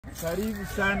Karibu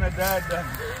sana dada.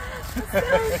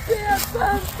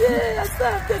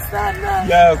 Asante sana.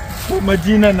 Ya, kwa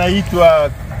majina naitwa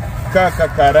Kaka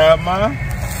Karama.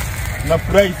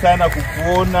 Nafurahi sana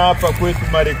kukuona hapa kwetu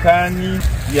Marekani.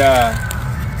 Ya.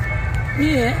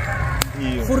 Mie?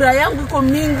 Furaha yangu iko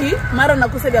mingi, mara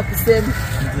nakosa vya kusema.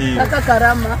 Kaka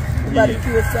Karama,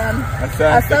 ubarikiwe sana.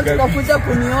 Asante kwa kuja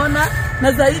kuniona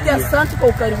na zaidi asante kwa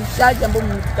ukaribishaji ambao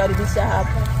mmetukaribisha hapa.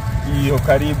 Hiyo,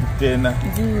 karibu tena.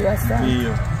 Ndio, asante.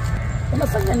 Hiyo.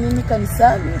 Unafanya nini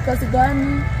kanisani? Kazi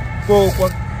gani?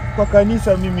 Kwa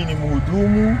kanisa mimi ni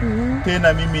mhudumu,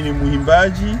 tena mimi ni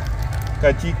muimbaji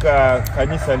katika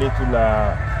kanisa letu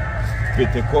la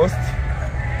Pentecost.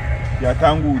 Ya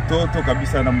tangu utoto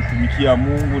kabisa namtumikia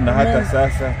Mungu na hata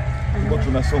sasa tuko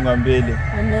tunasonga mbele.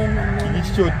 Amen.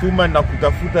 Kilichotuma na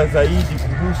kutafuta zaidi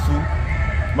kuhusu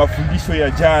mafundisho ya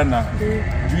jana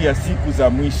juu ya siku za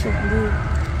mwisho.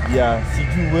 Ya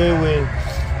sijui wewe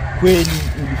kweli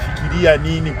ulifikiria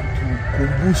nini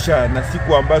kutukumbusha na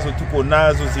siku ambazo tuko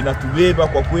nazo zinatubeba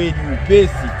kwa kweli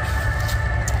upesi.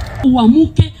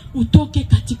 Uamke utoke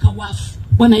katika wafu.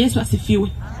 Bwana Yesu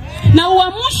asifiwe. Na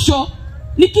uamsho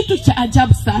ni kitu cha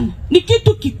ajabu sana. Ni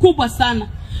kitu kikubwa sana.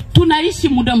 Tunaishi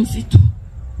muda mzito.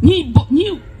 Ni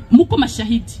mko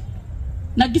mashahidi.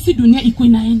 Na gisi dunia iko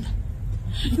inaenda.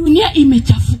 Dunia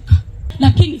imechafuka.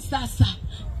 Lakini sasa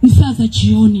ni saa za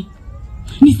jioni.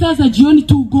 Ni saa za jioni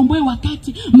tuugomboe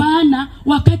wakati, maana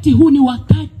wakati huu ni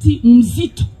wakati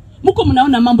mzito. Mko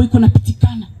mnaona mambo iko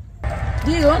napitikana.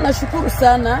 Ndio, nashukuru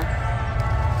sana.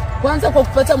 Kwanza kwa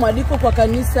kupata mwaliko kwa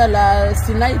kanisa la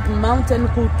Sinai Mountain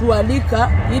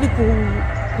kutualika ili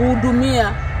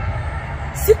kuhudumia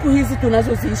siku hizi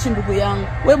tunazoziishi. Ndugu yangu,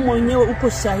 we mwenyewe uko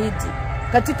shahidi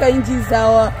katika nchi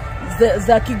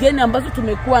za kigeni ambazo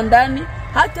tumekuwa ndani,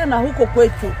 hata na huko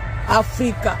kwetu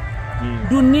Afrika.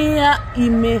 Dunia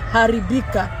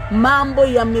imeharibika, mambo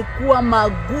yamekuwa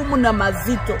magumu na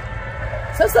mazito.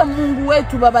 Sasa Mungu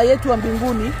wetu, Baba yetu wa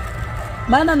mbinguni,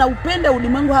 maana na upenda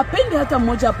ulimwengu, hapendi hata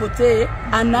mmoja apotee,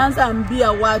 anaanza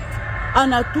ambia watu,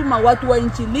 anatuma watu wa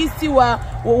injilisti,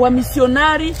 wa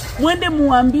misionari, mwende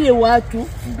muambie watu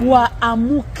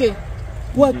waamuke,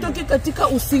 watoke katika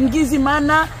usingizi,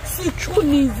 maana siku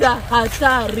ni za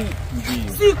hatari.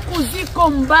 Siku ziko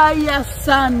mbaya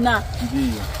sana.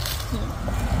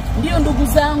 Ndio ndugu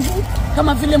zangu,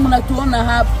 kama vile mnatuona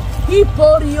hapa, hii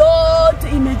pori yote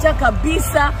imejaa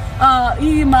kabisa.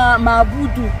 Hii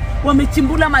maabudu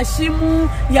wamechimbula mashimu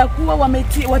ya kuwa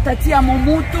watatia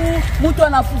mtu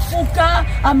anafufuka,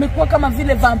 amekuwa kama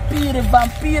vile vampire.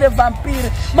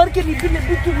 Mariki ni vile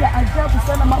vitu vya ajabu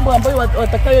sana, mambo ambayo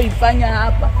watakayoifanya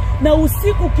hapa. Na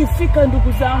usiku ukifika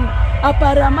ndugu zangu,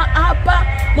 aparama hapa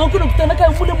mwakuno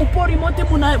kutanaka mule mpori mote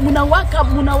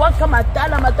munawaka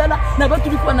matala na watu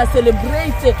liko na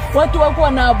celebrate, watu wako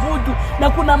wanaabudu. Na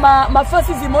kuna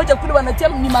mafasi zimoja kule wanatia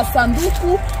ni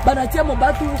masanduku, banatia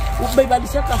mobatu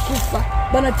ubebalishaka kufa,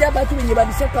 banatia batu wenye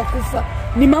balishaka kufa.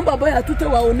 Ni mambo ambayo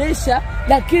hatutawaonesha,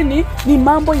 lakini ni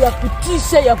mambo ya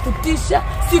kutisha.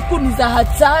 Siku ni za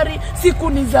hatari, siku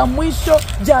ni za mwisho.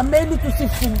 Jameni,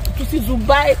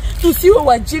 tusizubae, tusiwe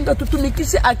wajinga,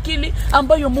 tutumikishe akili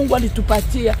ambayo Mungu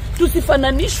alitupatia.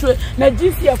 Tusifananishwe na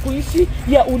jinsi ya kuishi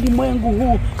ya ulimwengu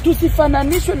huu.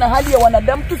 Tusifananishwe na hali ya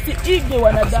wanadamu, tusiige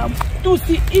wanadamu.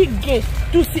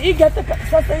 Tusiige hata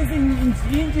sasa hizi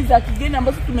nchi za kigeni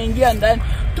ambazo tumeingia ndani.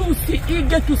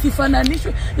 Tusiige,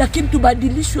 tusifananishwe, lakini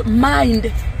tubadilishwe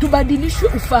mind, tubadilishwe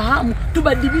ufahamu,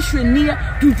 tubadilishwe nia,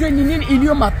 tujue ni nini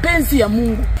iliyo mapenzi ya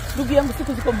Mungu. Ndugu yangu,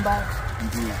 siku ziko mbaya.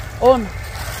 Ona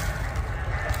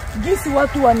jinsi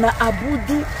watu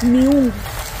wanaabudu miungu.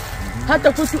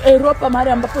 Hata kwetu Europa, mahali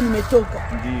ambapo nimetoka,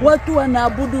 watu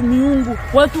wanaabudu miungu.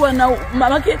 Watu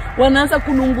wanaanza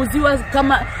kulunguziwa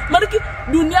kama mariki.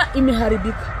 Dunia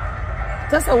imeharibika.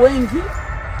 Sasa wengi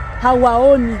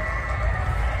hawaoni.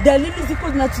 Dalili ziko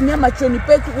zinachinia machoni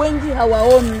petu, wengi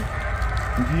hawaoni.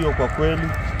 Ndio, kwa kweli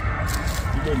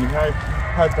ile ni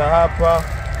hata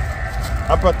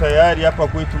hapa tayari hapa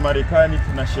kwetu Marekani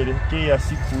tunasherehekea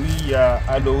siku hii ya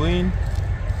Halloween,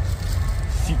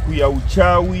 siku ya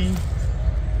uchawi.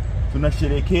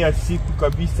 Tunasherehekea siku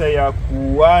kabisa ya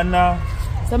kuuana.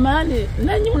 Samahani,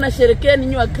 nanyi unasherehekea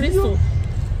ninyi wa Kristo?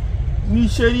 Ni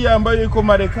sheria ambayo iko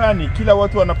Marekani, kila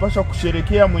watu wanapaswa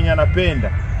kusherehekea mwenye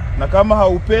anapenda. Na kama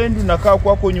haupendi unakaa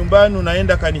kwako nyumbani,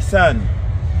 unaenda kanisani.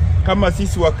 Kama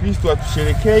sisi wa Kristo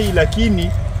hatusherekei,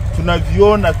 lakini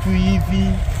tunaviona tu hivi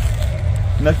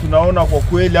na tunaona kwa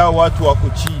kweli hao watu wako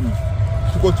chini.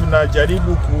 Tuko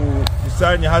tunajaribu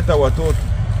kukusanya hata watoto.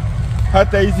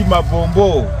 Hata hizi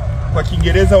mabombo kwa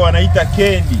Kiingereza wanaita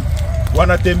candy,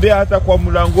 wanatembea hata kwa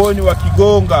mlangoni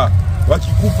wakigonga,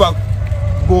 wakikupa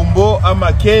bombo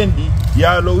ama kendi ya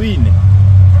Halloween,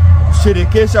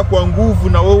 kusherekesha kwa nguvu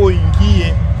na wewe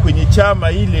ingie kwenye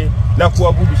chama ile la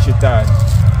kuabudu shetani.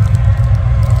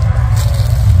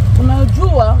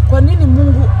 Unajua kwa nini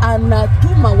Mungu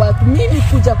anatuma watu mimi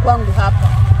kuja kwangu hapa?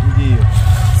 Ndio.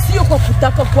 Sio kwa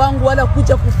kutaka kwangu wala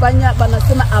kuja kufanya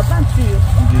banasema aventure.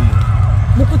 Ndio.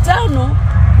 Mkutano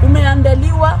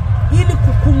umeandaliwa ili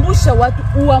kukumbusha watu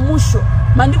uamsho.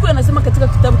 Maandiko yanasema katika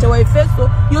kitabu cha Waefeso,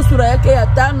 hiyo sura yake ya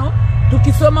 5,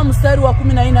 tukisoma mstari wa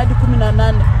 14 hadi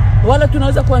 18. Wala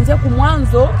tunaweza kuanzia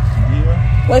kumwanzo. Ndio.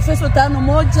 Waefeso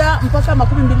 5:1 mpaka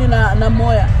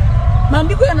 21.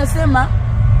 Maandiko yanasema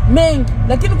mengi,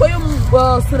 lakini kwa hiyo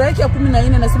sura yake ya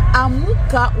 14 nasema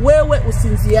amuka wewe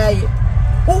usinziaye,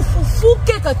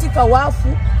 ufufuke katika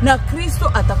wafu na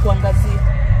Kristo atakuangazia.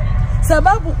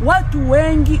 Sababu watu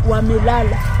wengi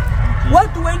wamelala.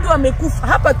 Watu wengi wamekufa.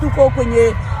 Hapa tuko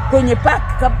kwenye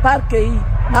park hii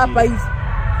hapa hivi.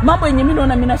 Mambo yenye mimi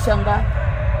naona mimi nashangaa.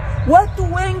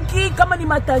 Watu wengi kama ni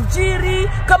matajiri,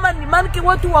 kama ni manki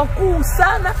watu wakuu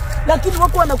sana, lakini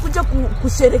wako wanakuja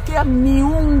kusherekea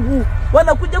miungu.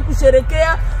 Wanakuja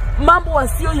kusherekea mambo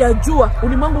wasio yajua.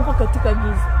 Ulimwengu uko katika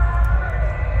giza.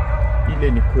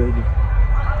 Ile ni kweli.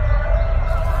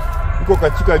 Uko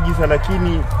katika giza,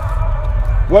 lakini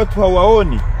watu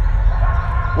hawaoni.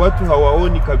 Watu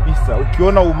hawaoni kabisa.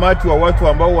 Ukiona umati wa watu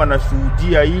ambao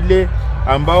wanashuhudia ile,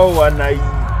 ambao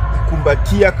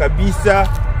wanaikumbatia kabisa,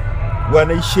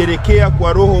 wanaisherekea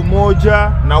kwa roho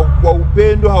moja na kwa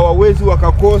upendo, hawawezi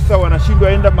wakakosa,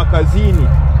 wanashindwa enda makazini,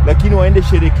 lakini waende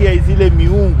sherekea zile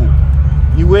miungu,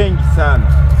 ni wengi sana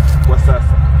kwa sasa.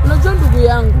 Unajua ndugu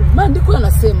yangu, maandiko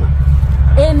yanasema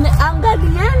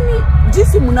angalieni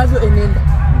jinsi mnavyoenenda.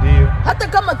 Ndio. Hata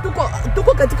kama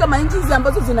tuko katika mainchi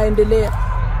ambazo zinaendelea,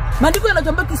 maandiko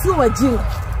yanatuambia tusio wajinga.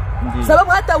 Ndiyo.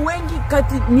 Sababu hata wengi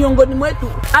miongoni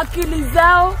mwetu akili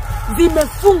zao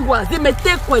zimefungwa,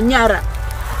 zimetekwa nyara.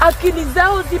 Akili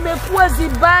zao zimekuwa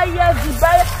zibaya,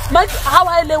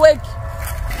 hawaeleweki.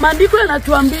 Maandiko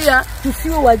yanatuambia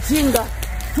tusio wajinga.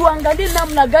 Tuangalie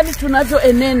namna gani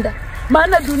tunavyoenenda.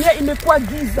 Maana dunia imekuwa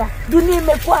giza, dunia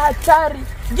imekuwa hatari,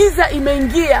 giza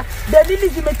imeingia, dalili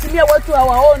zimetimia, watu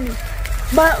hawaoni.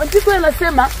 Maandiko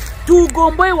yanasema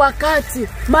tuugomboe wakati,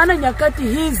 maana nyakati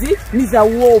hizi ni za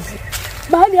uovu.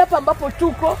 Mahali hapa ambapo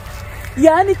tuko,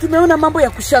 yaani tumeona mambo ya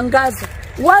kushangaza.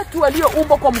 Watu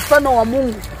walioumbwa kwa mfano wa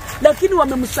Mungu, lakini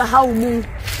wamemsahau Mungu,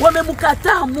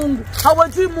 wamemkataa Mungu,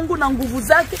 hawajui Mungu na nguvu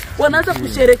zake. Wanaanza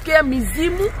kusherekea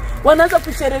mizimu, wanaanza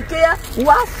kusherekea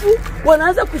wafu,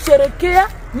 wanaanza kusherekea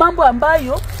mambo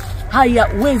ambayo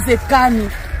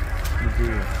hayawezekani.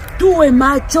 Tuwe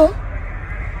macho,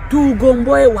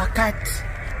 tuugomboe wakati.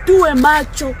 Tuwe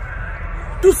macho,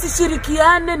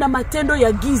 tusishirikiane na matendo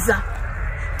ya giza.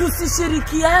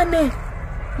 Tusishirikiane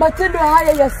matendo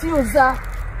haya yasiyozaa.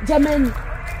 Jameni,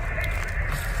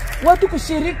 watu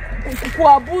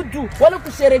kuabudu wala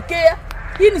kusherekea,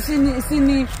 hii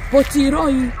sini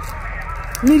potiroi,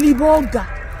 niliboga,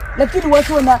 lakini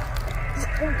watu wana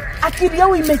akili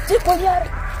yao imetekwa nyara.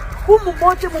 Humu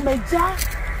mote mumejaa,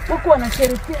 wako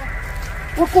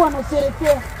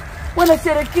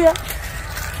wanasherekea.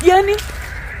 Yani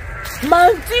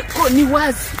maandiko ni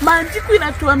wazi. Maandiko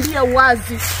inatuambia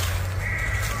wazi.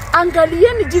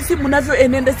 Angalieni jinsi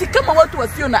mnavyoenenda, si kama watu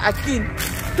wasio na akili.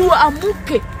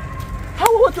 Tuamuke.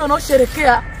 Hao watu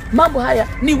wanaosherekea mambo haya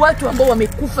ni watu ambao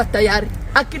wamekufa tayari.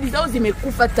 Akili zao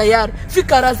zimekufa tayari,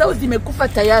 fikra zao zimekufa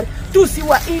tayari.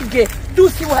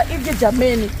 Tusiwaige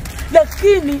jameni.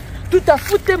 Lakini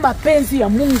tutafute mapenzi ya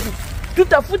Mungu.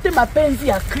 Tutafute mapenzi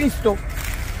ya Kristo.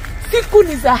 Siku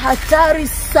ni za hatari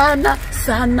sana.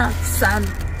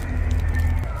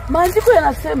 Maandiko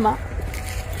yanasema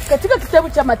katika kitabu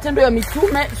cha Matendo ya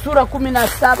Mitume sura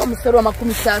 17 mstari wa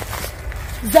 13.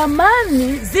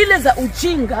 Zamani zile za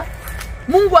ujinga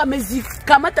Mungu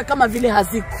amezikamata kama vile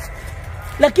haziko.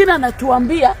 Lakini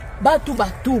anatuambia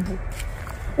batubu.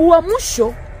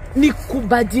 Uamsho ni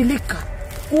kubadilika.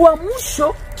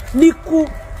 Uamsho ni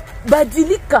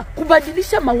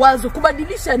kubadilisha mawazo,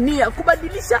 kubadilisha nia,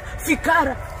 kubadilisha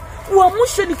fikara.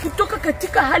 Uamsho ni kutoka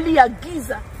katika hali ya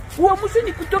giza. Uamsho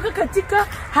ni kutoka katika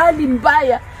hali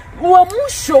mbaya.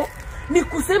 Uamsho ni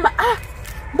kusema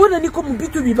mbona niko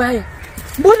mbitu vibaya?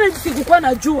 Mbona sikukuwa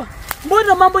najua?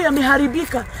 Mbona mambo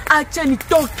yameharibika? Acha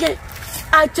nitoke.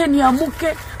 Acha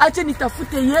niamuke, acha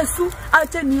nitafute Yesu,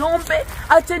 acha niombe,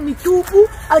 acha nitubu,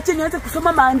 acha nianze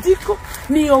kusoma maandiko,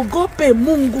 niogope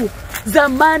Mungu.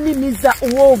 Zamani ni za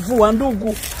uovu wa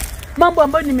ndugu. Mambo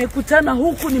ambayo nimekutana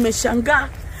huku nimeshangaa.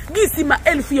 Gisi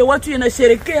maelfu ya watu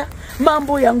yanasherekea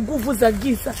mambo ya nguvu za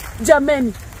giza.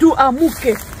 Jameni,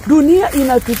 tuamuke. Dunia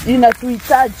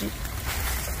inatuhitaji.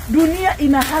 Dunia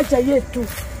ina haja yetu.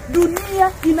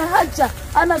 Dunia ina haja.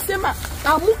 Anasema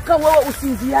amuka wewe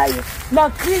usinziaye na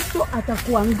Kristo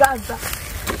atakuangaza.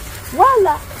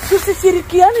 Wala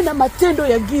tusishirikiane na matendo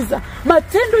ya giza.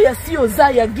 Matendo yasiyozaa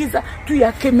ya giza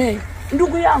tuyakemee.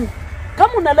 Ndugu yangu,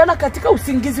 kama unalala katika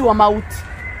usingizi wa mauti,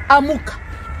 amuka.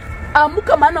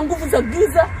 Amuka, maana nguvu za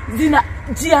giza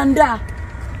zinajiandaa.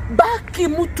 Baki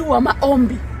mtu wa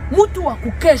maombi, mtu wa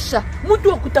kukesha, mtu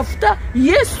wa kutafuta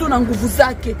Yesu na nguvu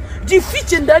zake.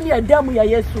 Jifiche ndani ya damu ya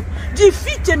Yesu.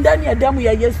 Jifiche ndani ya damu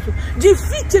ya Yesu.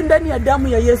 Jifiche ndani ya damu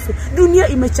ya Yesu. Dunia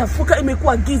imechafuka,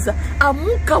 imekuwa giza.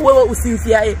 Amuka wewe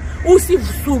usinziaye,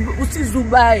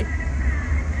 usizubae.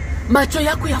 Macho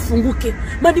yako yafunguke.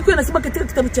 Maandiko yanasema katika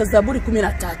kitabu cha Zaburi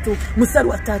 13 mstari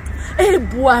wa 3,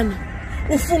 Bwana,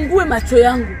 ufungue macho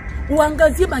yangu,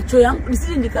 uangazie macho yangu,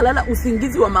 nisije nikalala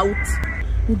usingizi wa mauti.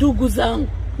 Ndugu zangu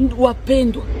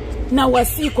wapendwa, na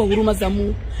wasi kwa huruma za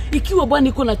Mungu, ikiwa Bwana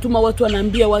iko natuma watu,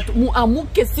 anaambia watu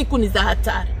muamuke, siku ni za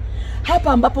hatari.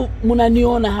 Hapa ambapo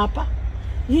mnaniona hapa,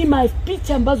 hii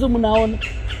mapicha ambazo mnaona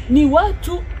ni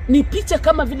watu, ni picha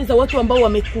kama vile za watu ambao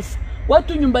wamekufa.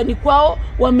 Watu nyumbani kwao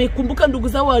wamekumbuka ndugu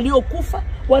zao waliokufa,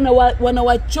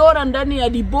 wanawachora ndani ya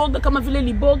liboga kama vile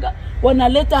liboga,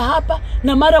 wanaleta hapa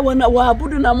na mara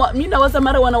wanawaabudu, na mimi nawaza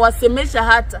mara wanawasemesha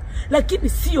hata, lakini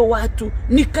sio watu.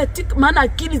 Ni katika maana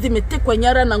akili zimetekwa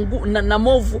nyara na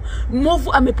movu.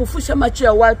 Movu amepofusha macho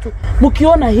ya watu.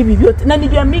 Mkiona hivi vyote, na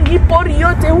nibia mingi pori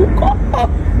yote huko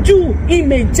juu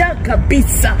imejaa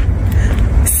kabisa.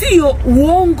 Sio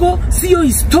uongo, sio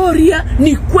historia,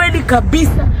 ni kweli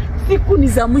kabisa. Siku ni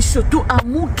za mwisho.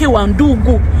 Tuamuke wa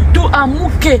ndugu,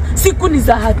 tuamuke. Siku ni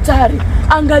za hatari.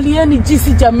 Angalieni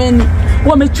jinsi jameni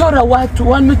wamechora watu,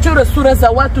 wamechora sura za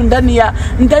watu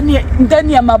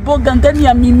ndani ya maboga, ndani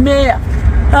ya mimea.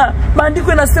 Maandiko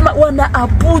yanasema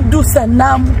wanaabudu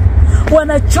sanamu.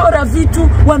 Wanachora vitu,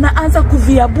 wanaanza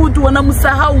kuviabudu,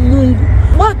 wanamsahau Mungu.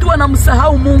 Watu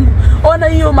wanamsahau Mungu. Ona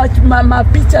hiyo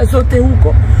mapicha zote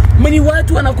huko. Mni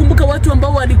watu wanakumbuka watu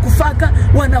ambao walikufaka,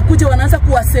 wanakuja wanaanza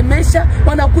kuwasemesha,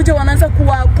 wanakuja wanaanza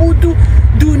kuwaabudu.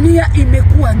 Dunia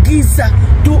imekuwa giza.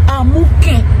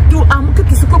 Tuamuke, tuamuke,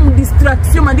 tusikuwe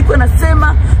mdistraction. Maandiko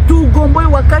yanasema tuugomboe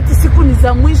wakati siku ni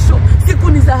za mwisho, siku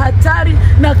ni za hatari,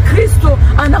 na Kristo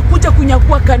anakuja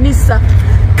kunyakua kanisa.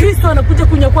 Kristo anakuja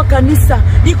kunyakua kanisa.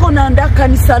 Iko naandaa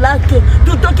kanisa lake.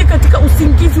 Tutoke katika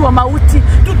usingizi wa mauti.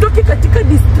 Tutoke katika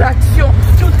distraction.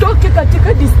 Tutoke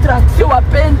katika distraction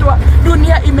wapendwa.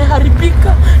 Dunia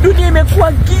imeharibika. Dunia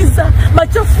imekuwa giza.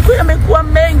 Machafuko yamekuwa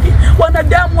mengi.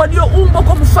 Wanadamu walioumbwa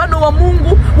kwa mfano wa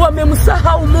Mungu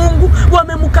wamemsahau Mungu,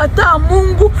 wamemkataa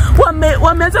Mungu,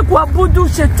 wameanza kuabudu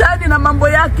shetani na mambo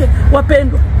yake.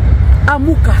 Wapendwa,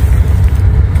 amuka.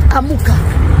 Amuka.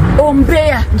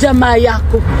 Ombea jamaa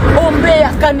yako, ombea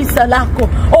kanisa lako,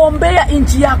 ombea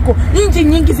nchi yako. Nchi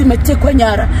nyingi zimetekwa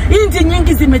nyara, nchi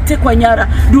nyingi zimetekwa nyara.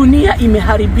 Dunia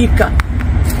imeharibika.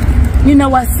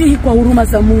 Ninawasihi kwa huruma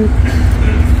za Mungu,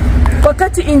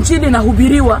 wakati injili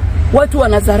inahubiriwa watu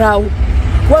wanadharau.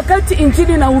 Wakati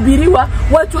injili inahubiriwa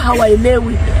watu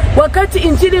hawaelewi. Wakati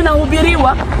injili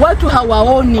inahubiriwa watu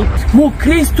hawaoni.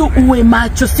 Mkristo uwe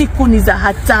macho, siku ni za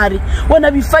hatari.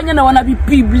 Wanavifanya na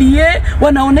wanavipiblie,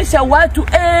 wanaonesha watu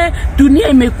dunia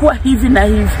imekuwa hivi na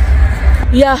hivi.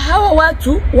 Ya hawa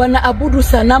watu wanaabudu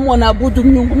sanamu, wanaabudu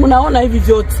miungu. Mnaona hivi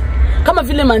vyote kama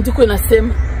vile maandiko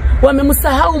inasema.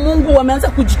 Wamemsahau Mungu, wameanza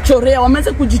kujichorea,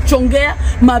 wameanza kujichongea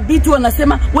mabitu,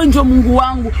 wanasema wewe ndio Mungu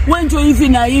wangu, wewe ndio hivi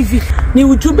na hivi. Ni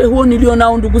ujumbe huo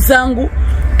nilionao ndugu zangu.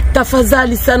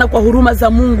 Tafadhali sana kwa huruma za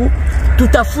Mungu,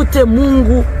 tutafute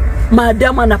Mungu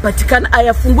maadamu anapatikana,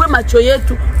 ayafungue macho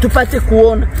yetu tupate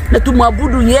kuona, na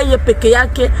tumwabudu yeye peke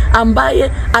yake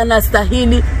ambaye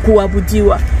anastahili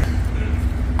kuabudiwa.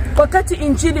 Wakati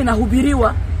injili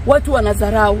inahubiriwa watu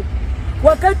wanadharau.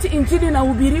 Wakati injili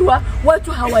inahubiriwa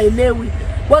watu hawaelewi.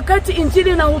 Wakati injili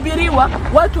inahubiriwa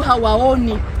watu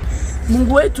hawaoni.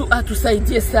 Mungu wetu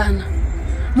atusaidie sana.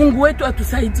 Mungu wetu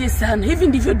atusaidie sana. Hivi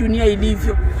ndivyo dunia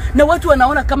ilivyo. Na watu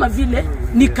wanaona kama vile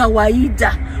ni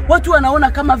kawaida. Watu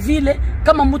wanaona kama vile,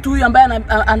 kama mtu huyu ambaye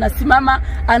anasimama,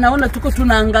 anaona tuko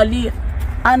tunaangalia.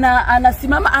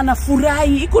 Anasimama,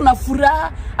 anafurahi, iko na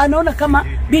furaha. Anaona kama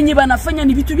binyi banafanya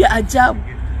ni vitu vya ajabu.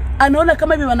 Anaona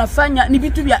kama hivi wanafanya ni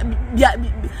vitu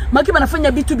maki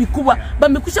wanafanya vitu vikubwa,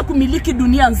 bamekwisha kumiliki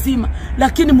dunia nzima.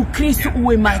 Lakini Mkristo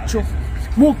uwe macho.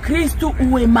 Mkristo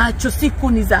uwe macho,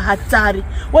 siku ni za hatari.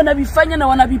 Wanavifanya na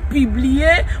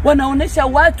wanavipiblie, wanaonesha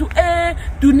watu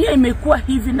dunia imekuwa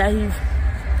hivi na hivi.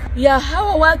 Ya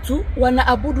hawa watu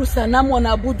wanaabudu sanamu,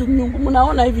 wanaabudu miungu.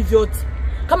 Mnaona hivi vyote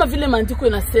kama vile maandiko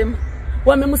inasema.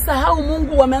 Wamemsahau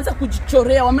Mungu, wameanza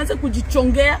kujichorea, wameanza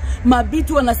kujichongea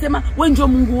mabiti, wanasema wewe ndio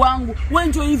Mungu wangu, wewe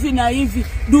ndio hivi na hivi.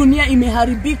 Dunia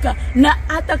imeharibika, na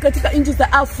hata katika nchi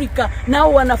za Afrika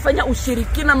nao wanafanya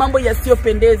ushirikina, mambo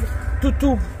yasiyopendeza.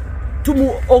 Tutubu,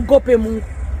 tumuogope Mungu,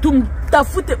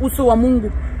 tumtafute uso wa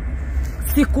Mungu.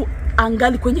 Siku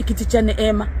angali kwenye kiti cha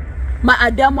neema,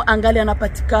 maadamu angali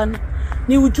anapatikana.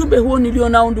 Ni ujumbe huo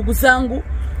nilionao ndugu zangu.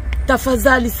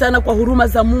 Tafadhali sana, kwa huruma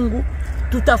za Mungu,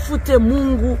 tutafute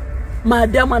Mungu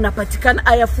maadamu anapatikana,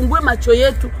 ayafungue macho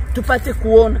yetu tupate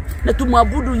kuona, na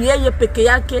tumwabudu yeye peke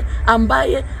yake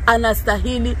ambaye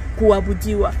anastahili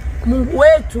kuabudiwa. Mungu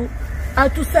wetu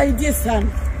atusaidie sana,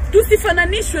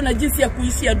 tusifananishwe na jinsi ya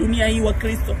kuishi ya dunia hii wa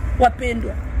Kristo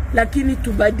wapendwa, lakini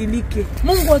tubadilike.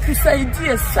 Mungu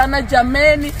atusaidie sana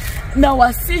jameni. Na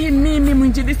wasihi mimi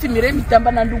mwinjilisi Miremi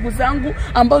Tamba na ndugu zangu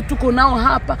ambao tuko nao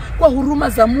hapa, kwa huruma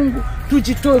za Mungu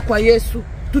tujitoe kwa Yesu,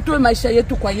 tutoe maisha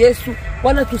yetu kwa Yesu,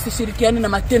 wala tusishirikiane na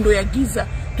matendo ya giza,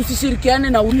 tusishirikiane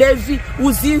na ulevi,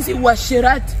 uzinzi,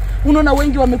 uasherati. Unaona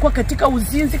wengi wamekuwa katika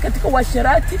uzinzi, katika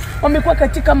uasherati, wamekuwa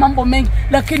katika mambo mengi,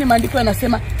 lakini maandiko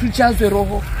yanasema tujazwe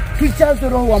roho, tujazwe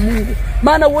roho wa Mungu,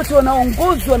 maana wote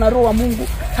wanaongozwa na roho wa Mungu,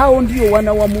 hao ndio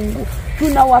wana wa Mungu.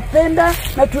 Tunawapenda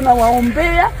na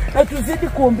tunawaombea, na tuzidi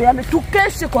kuombeana,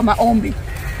 tukeshe kwa maombi.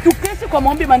 Tukeshe kwa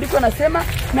maombi, maandiko yanasema,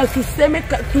 na tuseme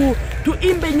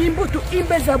tuimbe nyimbo,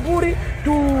 tuimbe zaburi,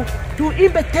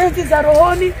 tuimbe tenzi za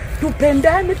rohoni,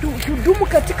 tupendane, tudumu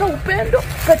katika upendo,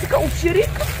 katika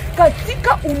ushirika,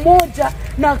 katika umoja,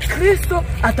 na Kristo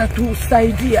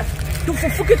atatusaidia.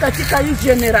 Tufufuke katika hii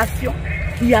generation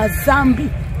ya zambi,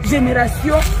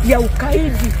 generation ya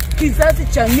ukaidi, kizazi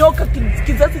cha nyoka,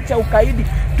 kizazi cha ukaidi.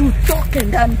 Tutoke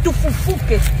ndani,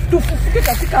 tufufuke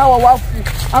katika hawa wafu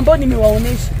ambao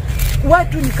nimewaonesha.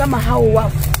 Watu ni kama hao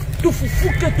wafu.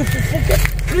 Tufufuke.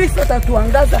 Kristo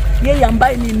atatuangaza, yeye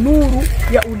ambaye ni nuru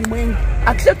ya ulimwengu.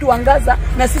 Akisha tuangaza,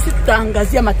 na sisi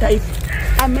tutaangazia mataifa.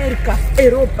 Amerika,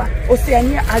 Europa,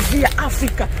 Oceania, Asia,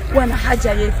 Afrika wana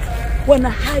haja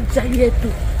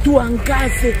yetu.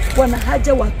 Tuangaze, wana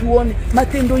haja watuone,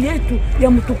 matendo yetu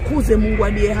yamtukuze Mungu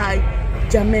aliye hai.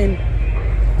 Jameni,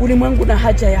 ulimwengu na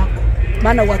haja yako,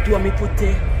 maana watu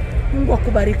wamepotea. Mungu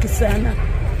akubariki sana.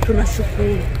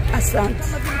 Tunashukuru. Asante.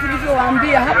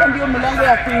 Nilivyowaambia, hapa ndio mlango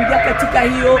ya kuingia katika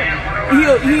hiyo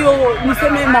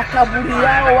niseme makaburi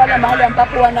yao, wala mahali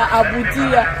ambapo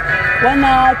wanaabudia.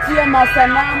 Wanatia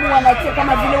masanamu, wanatia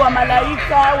kama vile wa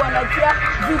malaika, wanatia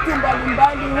vitu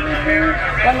mbalimbali humu,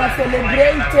 wana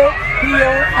celebrate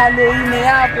hiyo Halloween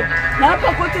hapo. Na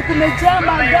hapa kote kumejaa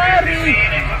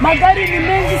magari ni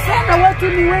mengi sana, watu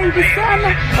ni wengi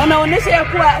sana. Wanaonesha ya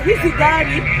kuwa hizi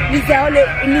gari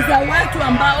ni za watu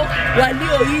ambao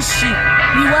walioishi,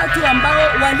 ni watu ambao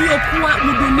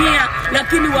waliokuwa dunia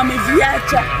lakini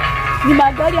wameviacha. Ni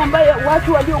magari ambayo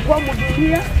watu waliokuwa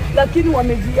dunia lakini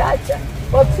wameviacha.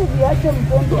 Wakiviacha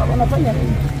mpondo wanafanya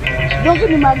nini? Ndio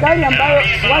ni magari ambayo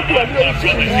watu walioishi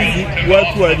duniani.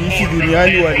 Watu waliishi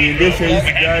duniani waliendesha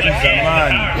hizi gari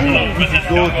zamani. Hizi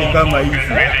zote kama hizi.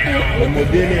 Ni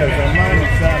modeli ya zamani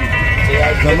sana.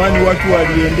 Zamani watu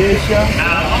waliendesha,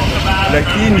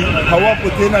 lakini hawapo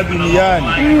tena duniani.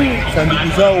 Sanduku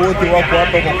zao wote wako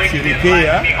hapa kwa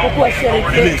kusherekea.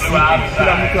 Ile siku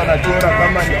kila mtu anachora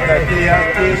kama ni kate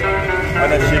yake,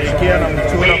 anasherekea na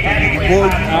mchora kwenye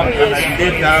bodi,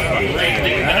 analeta hapa.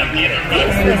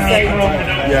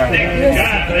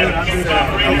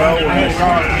 Ambao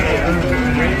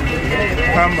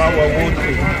kama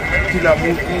wawote, kila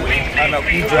mtu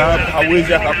anakuja hapa,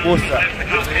 hawezi akakosa.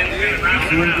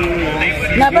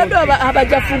 Na bado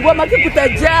habajafungua, maki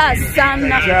kutajaa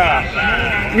sana.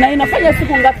 Na inafanya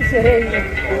siku ngapi sherehe?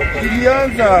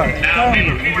 Ilianza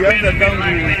tangu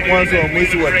mwanzo wa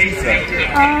mwezi wa 9.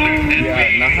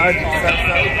 Na hadi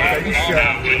sasa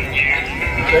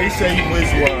itaisha hii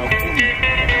mwezi wa 10.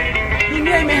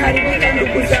 Dunia imeharibika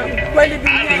ndugu zangu. Kweli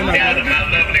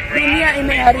dunia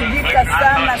imeharibika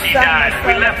sana.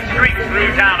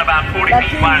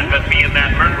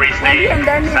 Walio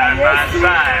ndani ya Yesu,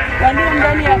 walio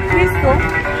ndani ya Kristo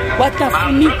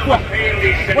watafunikwa.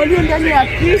 Walio ndani ya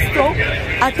Kristo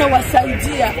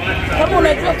atawasaidia. Kama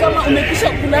unajua kama umekisha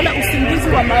kulala usingizi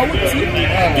wa mauti,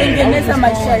 tengeneza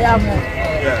maisha yako.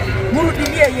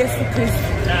 Murudilie Yesu Kristo.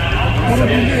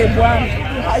 Murudilie Bwana.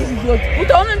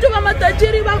 Utaona ndio kama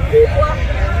matajiri wakubwa,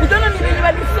 utaona ni wenye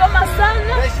walisoma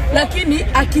sana, lakini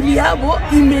akili yao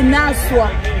imenaswa.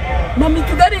 Na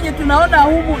mitu gani yenye tunaona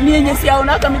humu ni yenye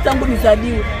siyaonaka mitangu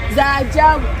nizaliwe. Za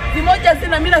ajabu. Zimoja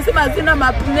zina mimi nasema hazina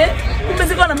mapine, kumbe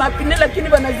ziko na mapine lakini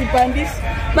wanazipandisha.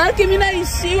 Maana mimi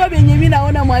naishiwa benye mimi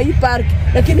naona mwa hii park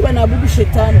lakini wanaabudu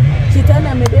shetani. Shetani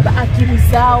amebeba akili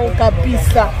zao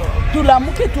kabisa.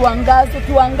 Tuamke tuangaze.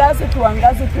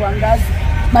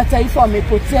 Mataifa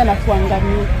wamepotea na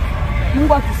kuangamia.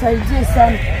 Mungu atusaidie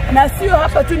sana. Na sio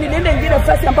hapa tu, nilienda ingine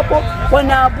fasi ambapo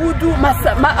wanaabudu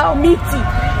miti,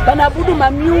 wanaabudu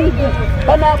mamiungu,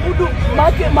 wanaabudu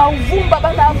mauvumba,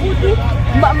 wanaabudu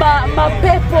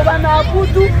mapepo,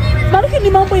 wanaabudu. Maana ni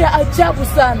mambo ya ajabu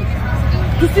sana.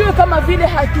 Tusiwe kama vile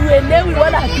hatuelewi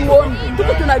wala hatuoni.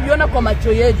 Tuko tunaviona kwa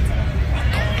macho yetu.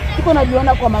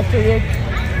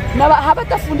 Na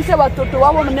hawatafundisha watoto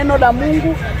wao neno la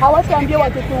Mungu, hawataambia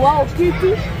watoto wao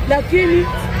kitu, lakini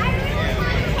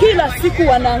kila siku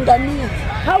wanaangamia.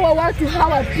 Hawa watu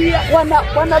hawa pia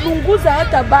wanalunguza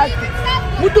hata batu.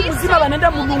 Mtu mzima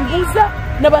wanaenda mulunguza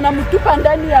na wanamtupa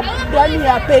ndani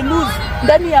ya peluzi,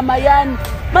 ndani ya mayani.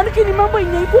 Maana ni mambo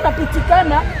yenye iko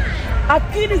napitikana.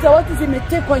 Akili za watu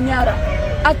zimetekwa nyara.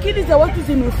 Akili za watu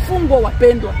zimefungwa,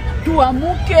 wapendwa.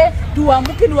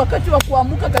 Tuamke, ni wakati wa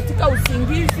kuamuka katika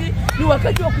usingizi, ni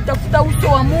wakati wa kutafuta uso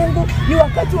wa Mungu, ni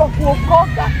wakati wa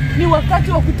kuokoka, ni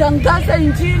wakati wa kutangaza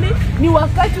Injili, ni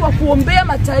wakati wa kuombea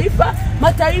mataifa.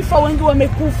 Mataifa wengi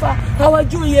wamekufa,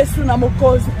 hawajui Yesu na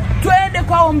Mwokozi. Twende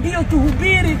kwa mbio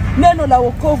tuhubiri neno la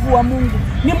wokovu wa Mungu.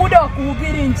 Ni muda wa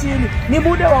kuhubiri Injili, ni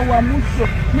muda wa uamsho,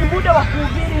 ni muda wa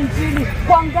kuhubiri Injili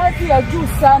kwa ngazi ya juu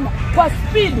sana, kwa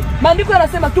speed. Maandiko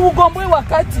yanasema tuugomboe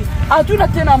wakati, hatuna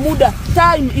tena muda.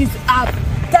 Time is up.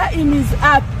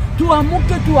 Tuamke.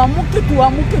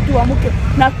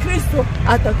 Na Kristo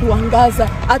atatuangaza,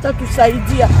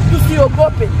 atatusaidia.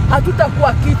 Tusiogope,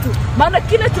 hatutakuwa kitu. Maana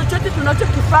kile chochote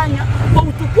tunachokifanya kwa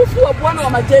utukufu wa Bwana wa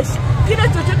majeshi, kile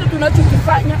chochote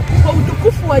tunachokifanya kwa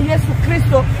utukufu wa Yesu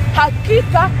Kristo,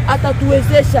 hakika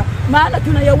atatuwezesha. Maana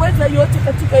tunayaweza yote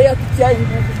katika yeye atutiaye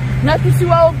nguvu. Na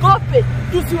tusiwaogope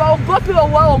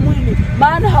wao mwili,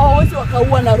 maana hawawezi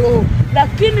wakaua na roho.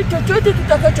 Lakini chochote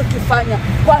tutakachokifanya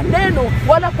kwa neno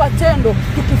wala kwa tendo,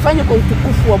 tukifanye kwa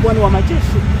utukufu wa Bwana wa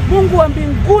majeshi. Mungu wa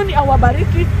mbinguni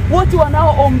awabariki wote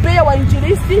wanaoombea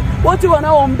wainjilisti, wote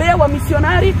wanaoombea wa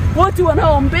misionari, wote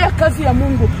wanaoombea kazi ya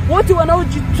Mungu, wote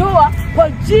wanaojitoa kwa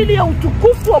ajili ya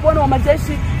utukufu wa Bwana wa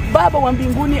majeshi. Baba wa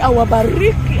mbinguni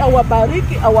awabariki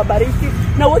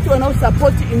na wote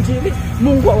wanaosapoti Injili.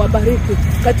 Mungu awabariki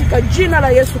katika jina la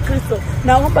Yesu Kristo.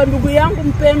 Naomba ndugu yangu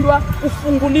mpendwa,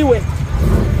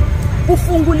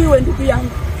 ufunguliwe ndugu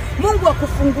yangu. Mungu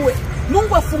akufungue.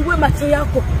 Mungu afungue macho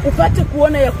yako upate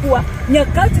kuona ya kuwa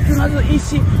nyakati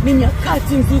tunazoishi ni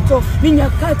nyakati nzito, ni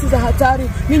nyakati za hatari,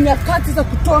 ni nyakati za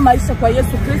kutoa maisha kwa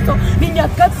Yesu Kristo, ni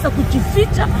nyakati za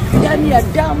kujificha ndani ya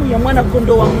damu ya mwana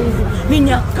kondoo wa Mungu, ni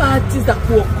nyakati za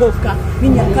kuokoka,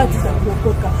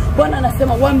 Bwana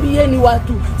anasema waambieni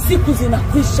watu, siku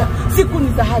zinakwisha, siku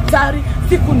ni za hatari,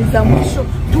 siku ni za mwisho.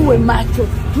 Tuwe macho,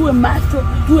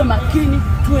 tuwe makini,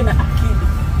 tuwe na akili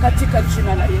katika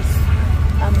jina la Yesu.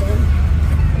 Amen.